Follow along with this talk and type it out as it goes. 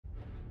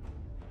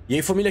E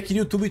aí, família aqui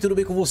do YouTube, tudo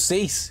bem com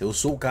vocês? Eu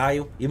sou o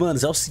Caio e,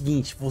 manos, é o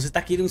seguinte, você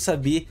tá querendo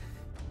saber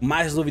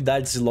mais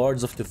novidades de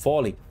Lords of the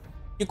Fallen?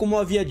 E como eu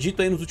havia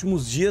dito aí nos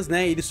últimos dias,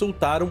 né, eles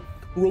soltaram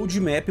o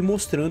roadmap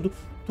mostrando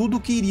tudo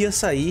que iria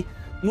sair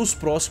nos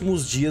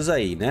próximos dias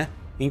aí, né?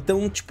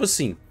 Então, tipo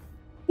assim,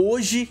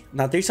 hoje,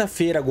 na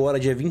terça-feira agora,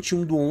 dia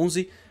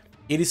 21/11,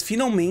 eles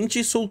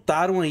finalmente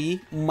soltaram aí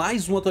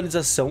mais uma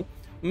atualização,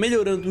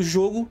 melhorando o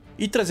jogo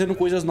e trazendo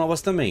coisas novas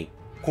também,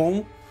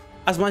 como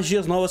as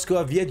magias novas que eu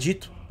havia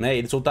dito, né?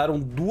 Eles soltaram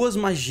duas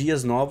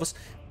magias novas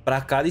para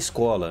cada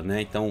escola,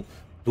 né? Então,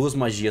 duas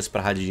magias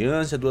para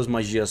Radiância, duas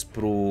magias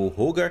pro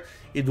Rogar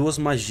e duas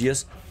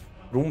magias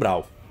pro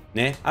Umbral,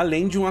 né?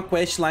 Além de uma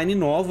questline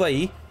nova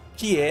aí,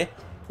 que é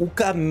o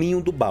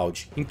caminho do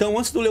balde. Então,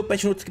 antes de eu ler o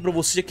patch notes aqui para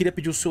você, já queria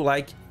pedir o seu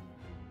like,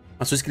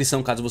 a sua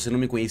inscrição, caso você não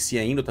me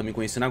conhecia ainda, ou tá me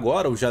conhecendo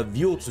agora, ou já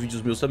viu outros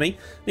vídeos meus também.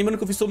 Lembrando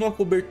que eu fiz toda uma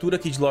cobertura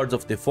aqui de Lords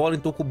of the Fallen,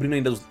 tô cobrindo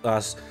ainda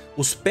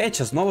os patches,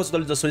 as novas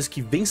atualizações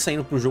que vem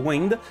saindo pro jogo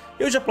ainda.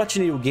 Eu já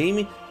platinei o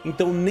game,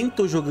 então nem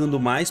tô jogando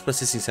mais, pra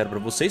ser sincero pra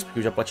vocês, porque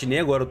eu já platinei,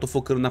 agora eu tô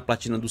focando na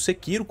platina do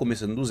Sekiro,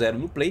 começando do zero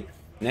no play,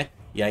 né?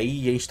 E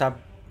aí a gente tá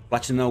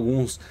platinando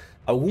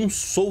alguns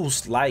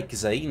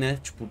soulslikes aí, né?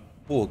 Tipo,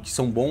 pô, que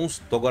são bons.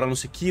 Tô agora no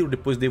Sekiro,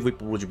 depois devo ir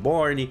pro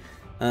Bloodborne.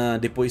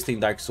 Depois tem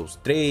Dark Souls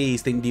 3,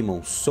 tem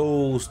Demon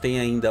Souls, tem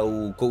ainda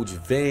o Code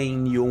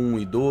Vein, 1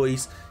 e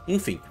 2,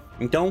 enfim.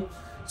 Então,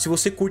 se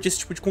você curte esse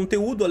tipo de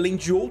conteúdo, além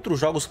de outros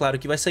jogos, claro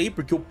que vai sair,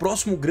 porque o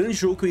próximo grande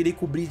jogo que eu irei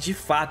cobrir de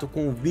fato,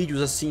 com vídeos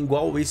assim,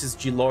 igual esses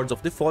de Lords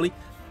of the Fallen,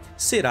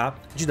 será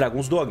de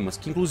Dragon's Dogmas,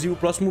 que inclusive o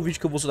próximo vídeo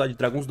que eu vou soltar de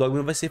Dragon's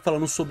Dogma vai ser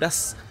falando sobre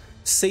as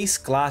 6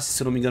 classes,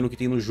 se eu não me engano, que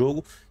tem no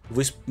jogo. Eu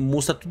vou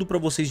mostrar tudo pra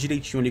vocês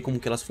direitinho ali como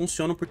que elas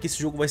funcionam, porque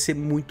esse jogo vai ser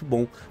muito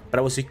bom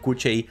pra você que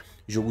curte aí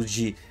jogos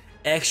de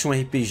action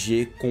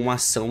RPG com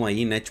ação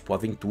aí, né, tipo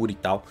aventura e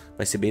tal,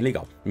 vai ser bem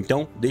legal.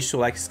 Então, deixa o seu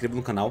like, se inscreva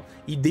no canal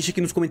e deixa aqui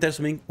nos comentários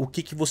também o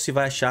que você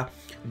vai achar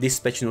desses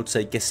patch notes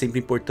aí, que é sempre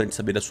importante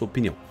saber da sua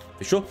opinião,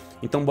 fechou?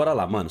 Então bora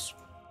lá, manos.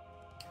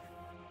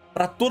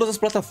 Para todas as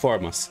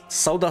plataformas,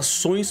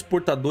 saudações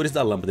portadores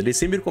da lâmpada, eles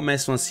sempre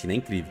começam assim, né,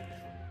 incrível.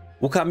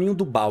 O caminho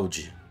do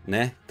balde,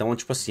 né? Então,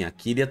 tipo assim,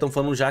 aqui eles estão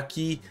falando já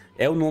que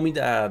é o nome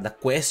da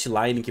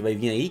questline que vai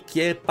vir aí, que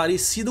é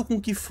parecido com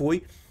o que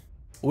foi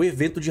o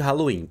evento de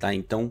Halloween, tá?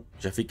 Então,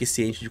 já fique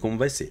ciente de como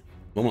vai ser.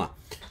 Vamos lá.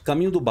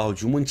 Caminho do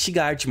balde, uma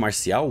antiga arte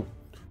marcial?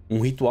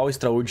 Um ritual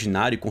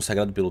extraordinário e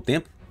consagrado pelo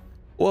tempo?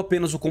 Ou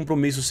apenas o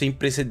compromisso sem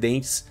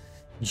precedentes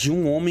de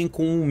um homem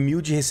com um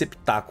humilde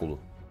receptáculo?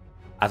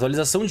 A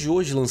atualização de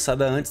hoje,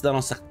 lançada antes da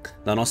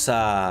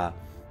nossa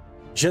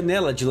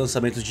janela de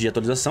lançamentos de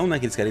atualização, né,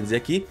 que eles querem dizer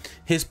aqui,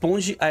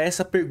 responde a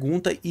essa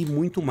pergunta e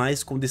muito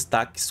mais, com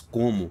destaques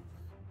como: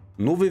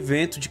 novo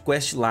evento de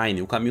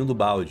Questline, o caminho do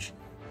balde.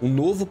 Um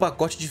novo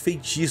pacote de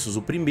feitiços,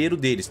 o primeiro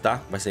deles,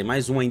 tá? Vai sair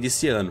mais um ainda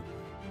esse ano.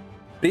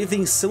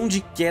 Prevenção de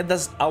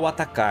quedas ao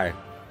atacar.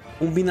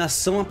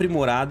 Combinação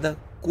aprimorada.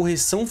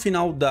 Correção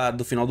final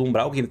do final do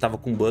umbral, que ele tava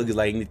com bugs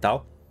lá ainda e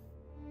tal.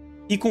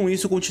 E com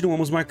isso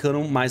continuamos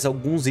marcando mais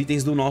alguns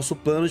itens do nosso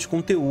plano de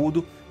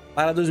conteúdo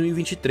para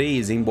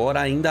 2023, embora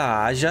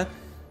ainda haja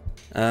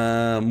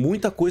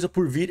muita coisa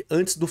por vir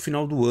antes do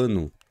final do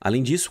ano.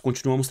 Além disso,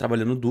 continuamos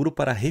trabalhando duro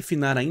para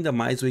refinar ainda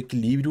mais o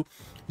equilíbrio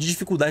de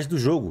dificuldade do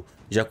jogo,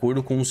 de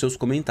acordo com os seus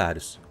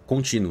comentários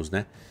contínuos,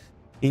 né?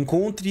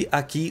 Encontre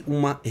aqui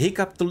uma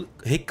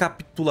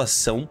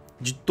recapitulação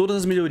de todas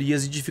as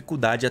melhorias e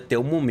dificuldade até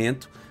o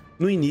momento,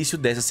 no início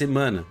dessa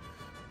semana.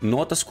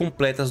 Notas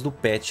completas do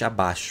patch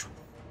abaixo.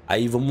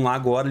 Aí vamos lá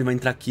agora, ele vai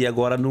entrar aqui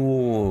agora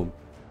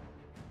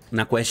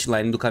na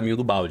questline do caminho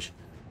do balde.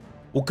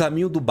 O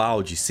caminho do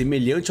balde,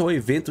 semelhante ao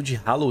evento de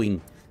Halloween,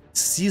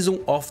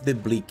 Season of the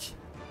Bleak.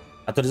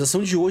 A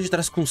atualização de hoje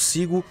traz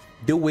consigo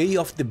The Way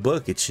of the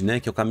Bucket, né,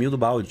 que é o caminho do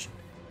balde.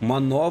 Uma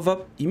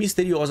nova e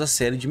misteriosa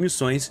série de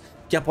missões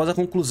que, após a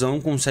conclusão,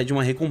 concede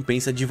uma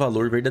recompensa de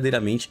valor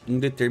verdadeiramente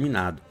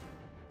indeterminado.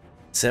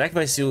 Será que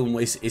vai ser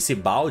esse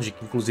balde,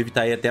 que inclusive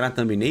tá aí até na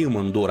thumbnail,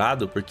 mano,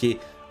 dourado? Porque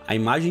a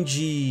imagem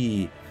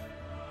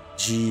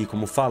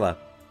como fala,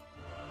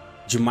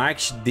 de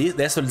marketing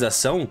dessa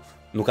atualização,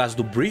 no caso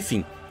do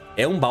briefing,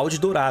 é um balde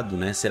dourado,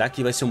 né? Será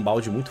que vai ser um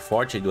balde muito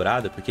forte aí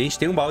dourado? Porque a gente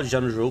tem um balde já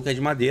no jogo que é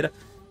de madeira,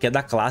 que é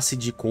da classe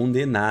de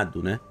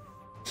condenado, né?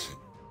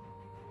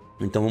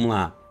 Então vamos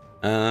lá.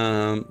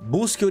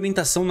 Busque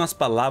orientação nas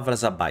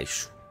palavras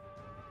abaixo.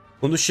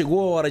 Quando chegou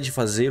a hora de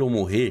fazer ou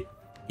morrer,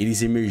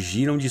 eles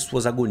emergiram de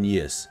suas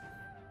agonias,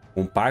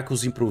 com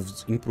parcos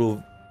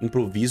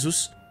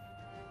improvisos,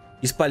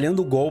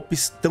 espalhando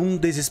golpes tão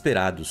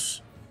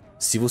desesperados.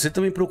 Se você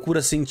também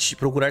procurar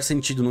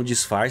sentido no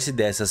disfarce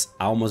dessas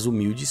almas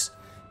humildes,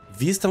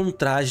 vista um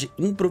traje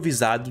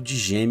improvisado de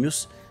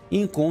gêmeos e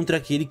encontre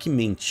aquele que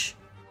mente.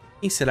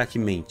 Quem será que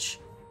mente?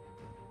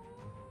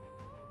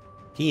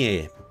 Quem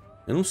é?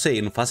 Eu não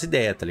sei, não faço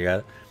ideia, tá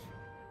ligado?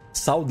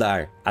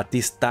 Saudar,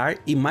 atestar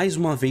e mais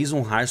uma vez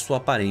honrar sua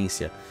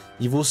aparência,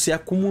 e você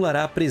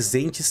acumulará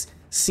presentes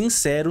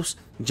sinceros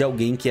de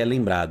alguém que é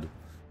lembrado.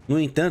 No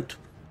entanto,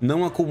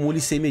 não acumule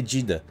sem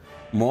medida,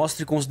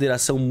 mostre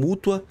consideração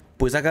mútua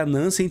pois a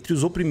ganância entre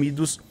os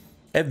oprimidos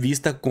é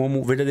vista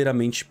como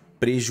verdadeiramente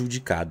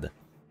prejudicada.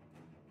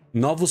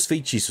 Novos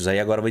feitiços. Aí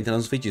agora vai entrar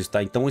nos feitiços,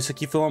 tá? Então isso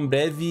aqui foi uma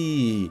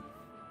breve...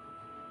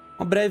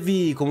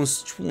 como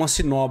tipo, uma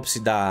sinopse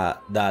da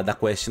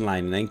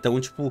Questline, né? Então,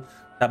 tipo,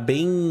 tá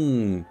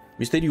bem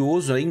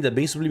misterioso ainda,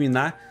 bem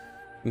subliminar.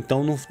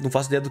 Então não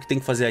faço ideia do que tem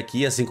que fazer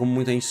aqui, assim como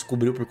muita gente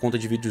descobriu por conta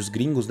de vídeos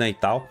gringos, né, e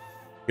tal.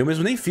 Eu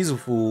mesmo nem fiz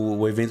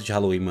o evento de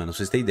Halloween, mano, pra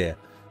vocês terem ideia.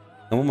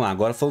 Então vamos lá,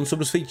 agora falando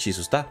sobre os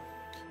feitiços, tá?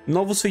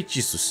 Novos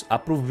feitiços.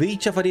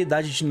 Aproveite a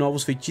variedade de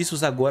novos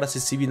feitiços agora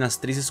acessível nas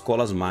 3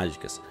 escolas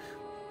mágicas.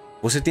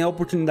 Você tem a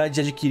oportunidade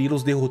de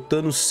adquiri-los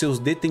derrotando seus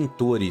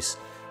detentores.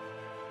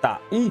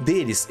 Tá, um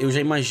deles eu já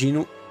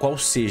imagino qual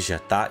seja,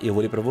 tá? Eu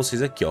vou ler pra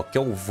vocês aqui, ó, que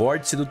é o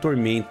Vórtice do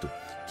Tormento,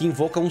 que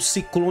invoca um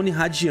ciclone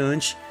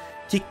radiante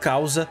que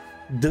causa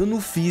dano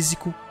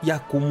físico e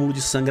acúmulo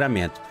de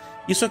sangramento.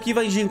 Isso aqui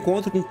vai de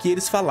encontro com o que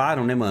eles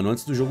falaram, né, mano,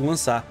 antes do jogo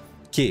lançar,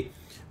 que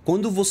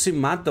quando você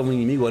mata um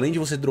inimigo, além de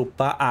você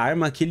dropar a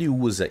arma que ele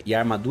usa e a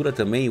armadura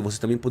também, você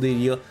também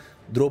poderia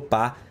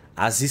dropar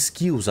as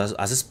skills,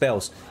 as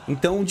spells.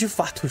 Então, de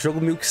fato, o jogo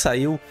meio que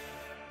saiu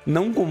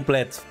não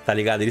completo, tá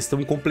ligado? Eles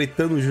estão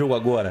completando o jogo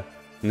agora,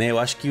 né? Eu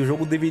acho que o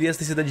jogo deveria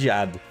ter sido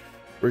adiado,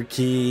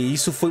 porque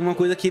isso foi uma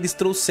coisa que eles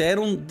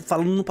trouxeram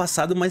falando no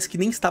passado, mas que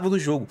nem estava no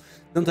jogo.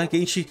 Tanto é que a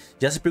gente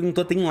já se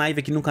perguntou até em live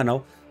aqui no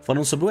canal,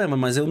 falando sobre, ué,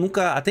 mas eu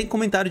nunca... Até em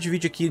comentário de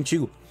vídeo aqui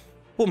antigo,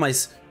 pô,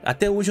 mas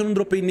até hoje eu não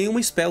dropei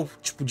nenhuma spell,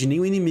 tipo, de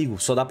nenhum inimigo.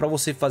 Só dá pra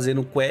você fazer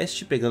no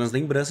quest, pegando as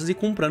lembranças e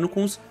comprando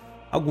com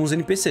alguns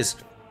NPCs.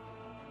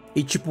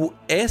 E tipo,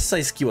 essa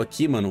skill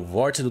aqui, mano,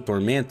 Vórtice do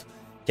Tormento,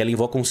 que ela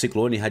invoca um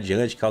ciclone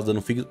radiante, causa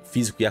dano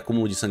físico e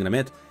acúmulo de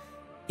sangramento,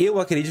 eu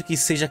acredito que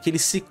seja aquele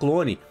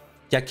ciclone,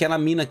 que é aquela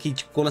mina que,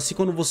 tipo, assim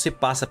quando você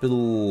passa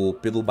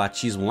pelo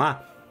batismo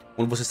lá,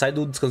 quando você sai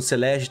do descanso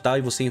celeste e tal,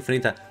 e você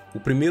enfrenta o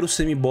primeiro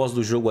semi-boss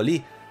do jogo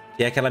ali,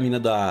 que é aquela mina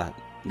da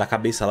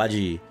cabeça lá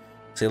de,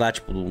 sei lá,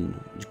 tipo,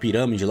 de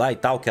pirâmide lá e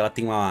tal, que ela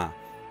tem uma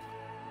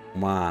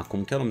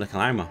como que é o nome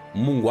daquela arma?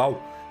 Um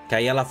mungual, que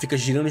aí ela fica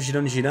girando,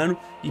 girando, girando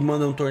e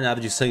manda um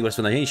tornado de sangue pra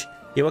cima da gente.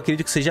 Eu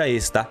acredito que seja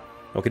esse, tá?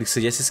 Eu acredito que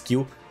seja essa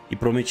skill e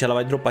provavelmente ela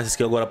vai dropar essa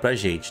skill agora pra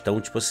gente. Então,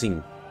 tipo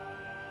assim,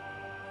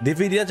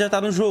 deveria já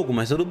estar no jogo,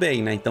 mas tudo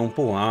bem, né? Então,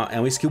 pô, é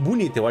uma skill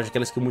bonita. Eu acho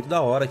aquela skill muito da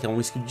hora, que é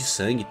uma skill de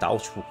sangue e tal,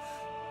 tipo,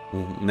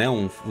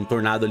 um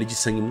tornado ali de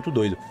sangue muito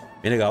doido.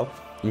 Bem legal.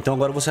 Então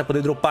agora você vai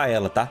poder dropar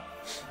ela, tá?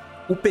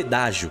 O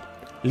pedágio.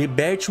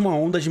 Liberte uma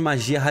onda de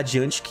magia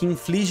radiante que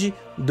inflige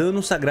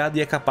dano sagrado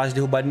e é capaz de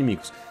derrubar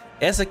inimigos.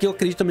 Essa aqui eu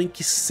acredito também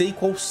que sei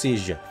qual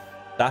seja,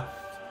 tá?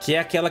 Que é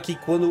aquela que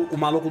quando o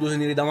maluco do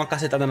Zenir dá uma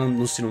cacetada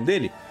no sino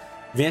dele,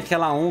 vem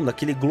aquela onda,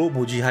 aquele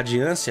globo de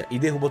radiância e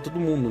derruba todo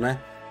mundo, né?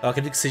 Eu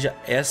acredito que seja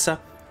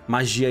essa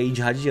magia aí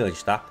de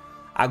radiante, tá?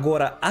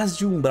 Agora, as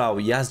de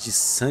umbral e as de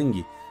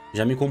sangue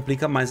já me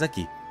complica mais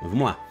aqui. Mas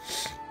vamos lá.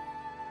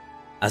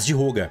 As de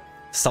roga.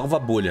 Salva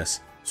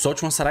bolhas.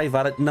 Solte uma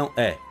saraivara... Não,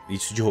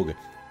 isso de roga.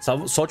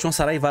 Solte uma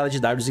saraivara de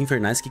dardos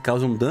infernais que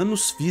causam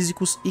danos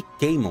físicos e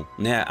queimam,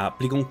 né?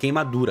 Aplicam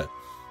queimadura.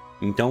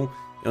 Então,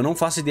 eu não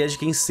faço ideia de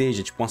quem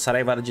seja. Tipo, uma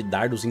saraivara de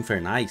dardos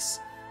infernais.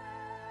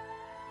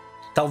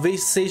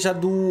 Talvez seja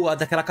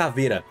daquela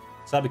caveira,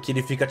 sabe? Que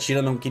ele fica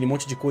tirando aquele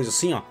monte de coisa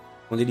assim, ó.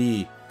 Quando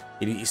ele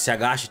se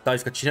agacha e tal e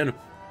fica tirando.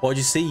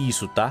 Pode ser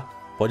isso, tá?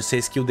 Pode ser a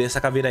skill dessa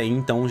caveira aí.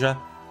 Então já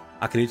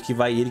acredito que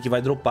ele que vai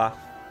dropar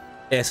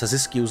essas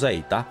skills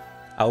aí, tá?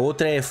 A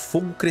outra é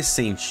Fogo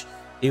Crescente.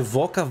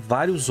 Evoca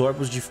vários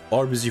orbes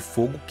de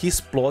fogo que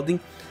explodem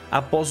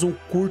após um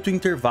curto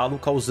intervalo,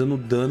 causando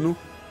dano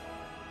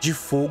de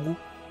fogo,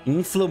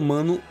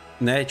 inflamando,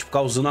 né? Tipo,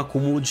 causando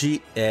acúmulo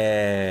de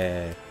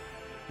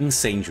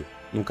incêndio,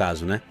 no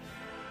caso, né?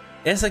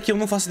 Essa aqui eu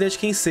não faço ideia de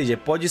quem seja.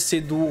 Pode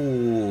ser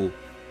do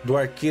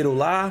arqueiro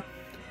lá,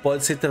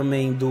 pode ser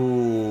também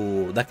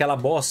daquela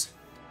boss,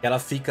 que ela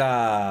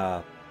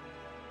fica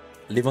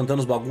levantando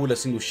os bagulhos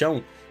assim do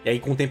chão, e aí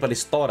com o tempo ela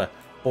estoura.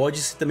 Pode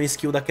ser também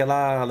skill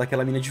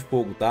daquela mina de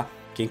fogo, tá?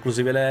 Que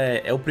inclusive ela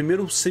é o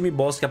primeiro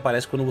semi-boss que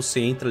aparece quando você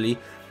entra ali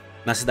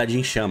na cidade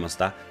em chamas,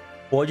 tá?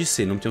 Pode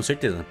ser, não tenho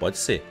certeza, pode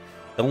ser.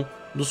 Então,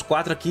 dos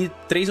 4 aqui,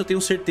 3 eu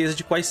tenho certeza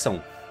de quais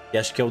são. E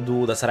acho que é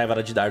o da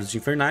Saraivara de Dardos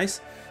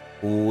Infernais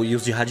e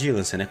os de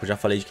Radiância, né? Que eu já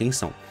falei de quem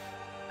são.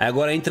 Aí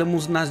agora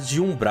entramos nas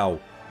de Umbral.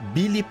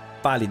 Bile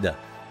Pálida.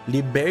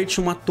 Liberte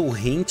uma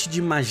torrente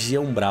de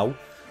magia umbral,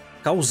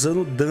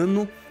 causando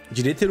dano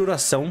de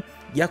deterioração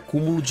e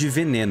acúmulo de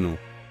veneno.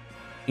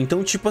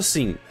 Então, tipo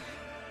assim,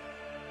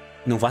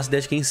 não faço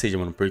ideia de quem seja,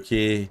 mano,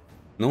 porque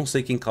não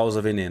sei quem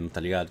causa veneno, tá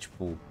ligado?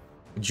 Tipo,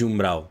 de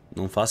umbral,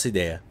 não faço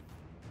ideia.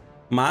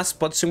 Mas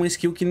pode ser uma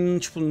skill que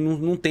tipo,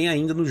 não tem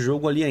ainda no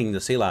jogo ali ainda,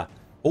 sei lá.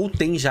 Ou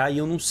tem já e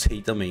eu não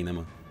sei também, né,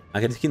 mano?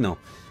 Acredito que não.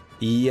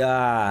 E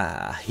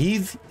a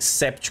Rive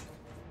Séptico.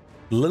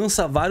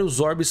 Lança vários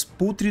orbes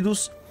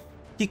pútridos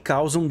que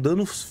causam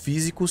danos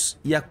físicos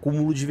e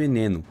acúmulo de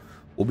veneno.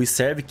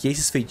 Observe que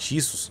esses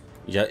feitiços,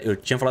 eu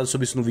tinha falado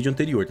sobre isso no vídeo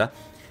anterior, tá?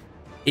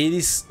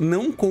 Eles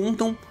não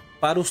contam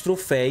para os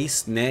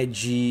troféus, né,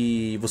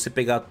 de você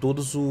pegar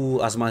todas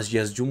as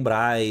magias de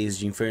umbrais,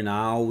 de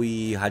infernal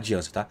e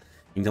radiância, tá?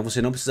 Então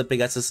você não precisa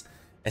pegar essas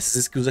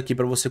skills aqui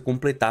para você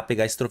completar,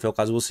 pegar esse troféu,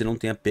 caso você não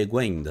tenha pego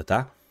ainda,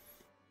 tá?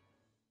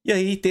 E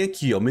aí tem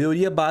aqui, ó,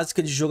 melhoria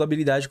básica de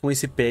jogabilidade com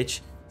esse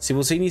patch. Se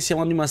você iniciar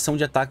uma animação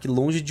de ataque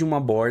longe de uma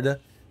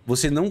borda,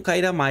 você não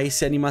cairá mais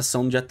se a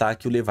animação de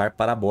ataque o levar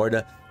para a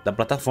borda da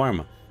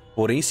plataforma.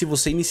 Porém, se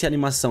você iniciar a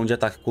animação de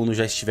ataque quando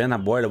já estiver na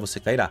borda, você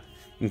cairá.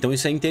 Então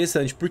isso é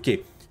interessante,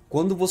 porque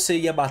quando você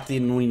ia bater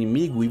no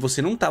inimigo e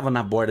você não tava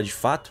na borda de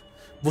fato,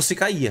 você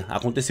caía.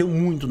 Aconteceu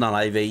muito na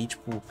live aí,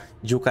 tipo,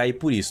 de eu cair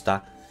por isso,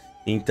 tá?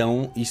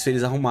 Então isso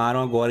eles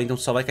arrumaram agora, então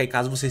só vai cair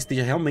caso você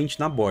esteja realmente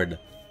na borda.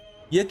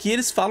 E aqui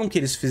eles falam que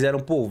eles fizeram,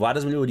 pô,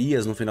 várias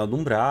melhorias no final do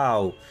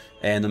umbral,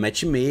 no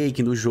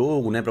matchmaking do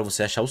jogo, né, pra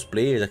você achar os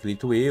players,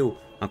 acredito eu.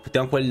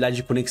 Tem uma qualidade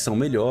de conexão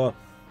melhor.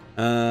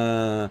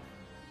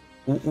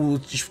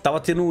 Tipo, tava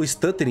tendo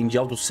stuttering de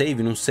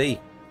autosave, não sei.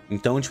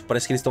 Então, tipo,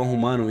 parece que eles estão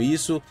arrumando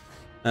isso.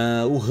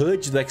 O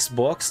HUD do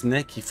Xbox,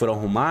 né, que foram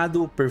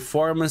arrumado.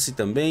 Performance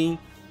também.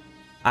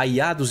 A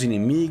IA dos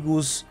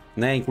inimigos,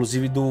 né,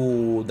 inclusive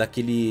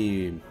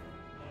daquele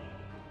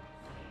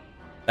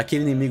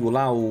inimigo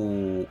lá,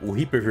 o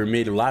Reaper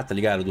vermelho lá, tá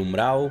ligado? Do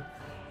umbral.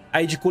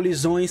 Aí de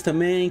colisões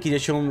também, que já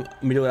tinham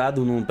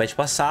melhorado no patch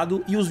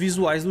passado. E os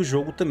visuais do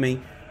jogo também,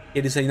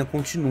 eles ainda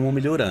continuam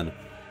melhorando.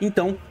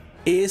 Então,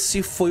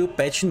 esse foi o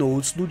patch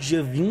notes do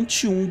dia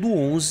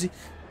 21/11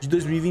 de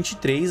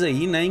 2023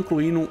 aí, né?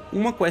 Incluindo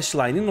uma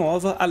questline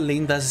nova,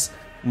 além das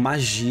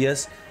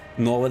magias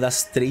novas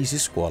das 3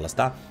 escolas,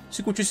 tá?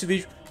 Se curtiu esse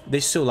vídeo,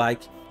 deixe seu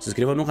like, se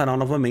inscreva no canal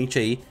novamente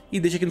aí e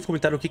deixa aqui nos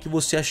comentários o que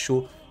você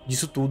achou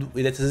disso tudo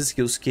e dessas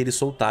skills que eles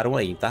soltaram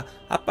aí, tá?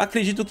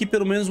 Acredito que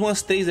pelo menos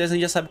umas 3 dessas a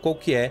gente já sabe qual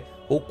que é,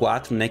 ou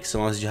 4, né? Que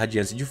são as de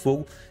radiância de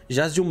fogo.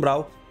 Já as de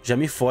umbral já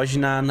me foge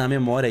na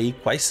memória aí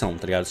quais são,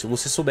 tá ligado? Se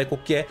você souber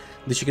qual que é,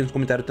 deixa aqui nos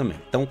comentários também.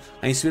 Então,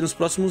 a gente se vê nos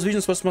próximos vídeos,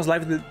 nas próximas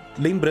lives.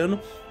 Lembrando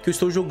que eu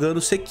estou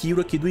jogando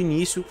Sekiro aqui do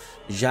início.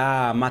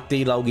 Já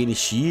matei lá o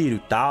Genichiro e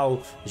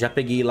tal. Já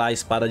peguei lá a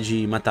espada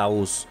de matar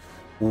os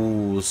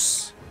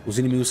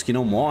inimigos que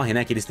não morrem,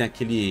 né? Que eles têm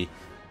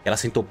aquela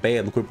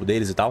centopeia no corpo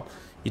deles e tal.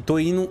 E tô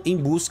indo em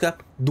busca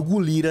do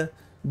Gulira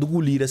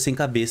sem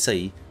cabeça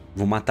aí.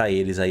 Vou matar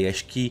eles aí,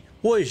 acho que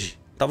hoje,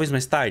 talvez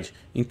mais tarde.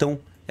 Então,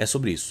 é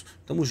sobre isso.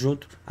 Tamo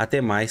junto, até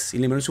mais. E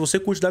lembrando, se você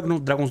curte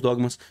Dragon's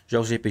Dogmas,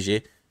 jogos de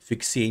RPG,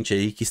 fique ciente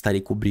aí que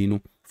estarei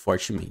cobrindo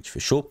fortemente,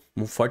 fechou?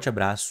 Um forte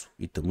abraço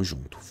e tamo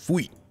junto.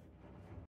 Fui!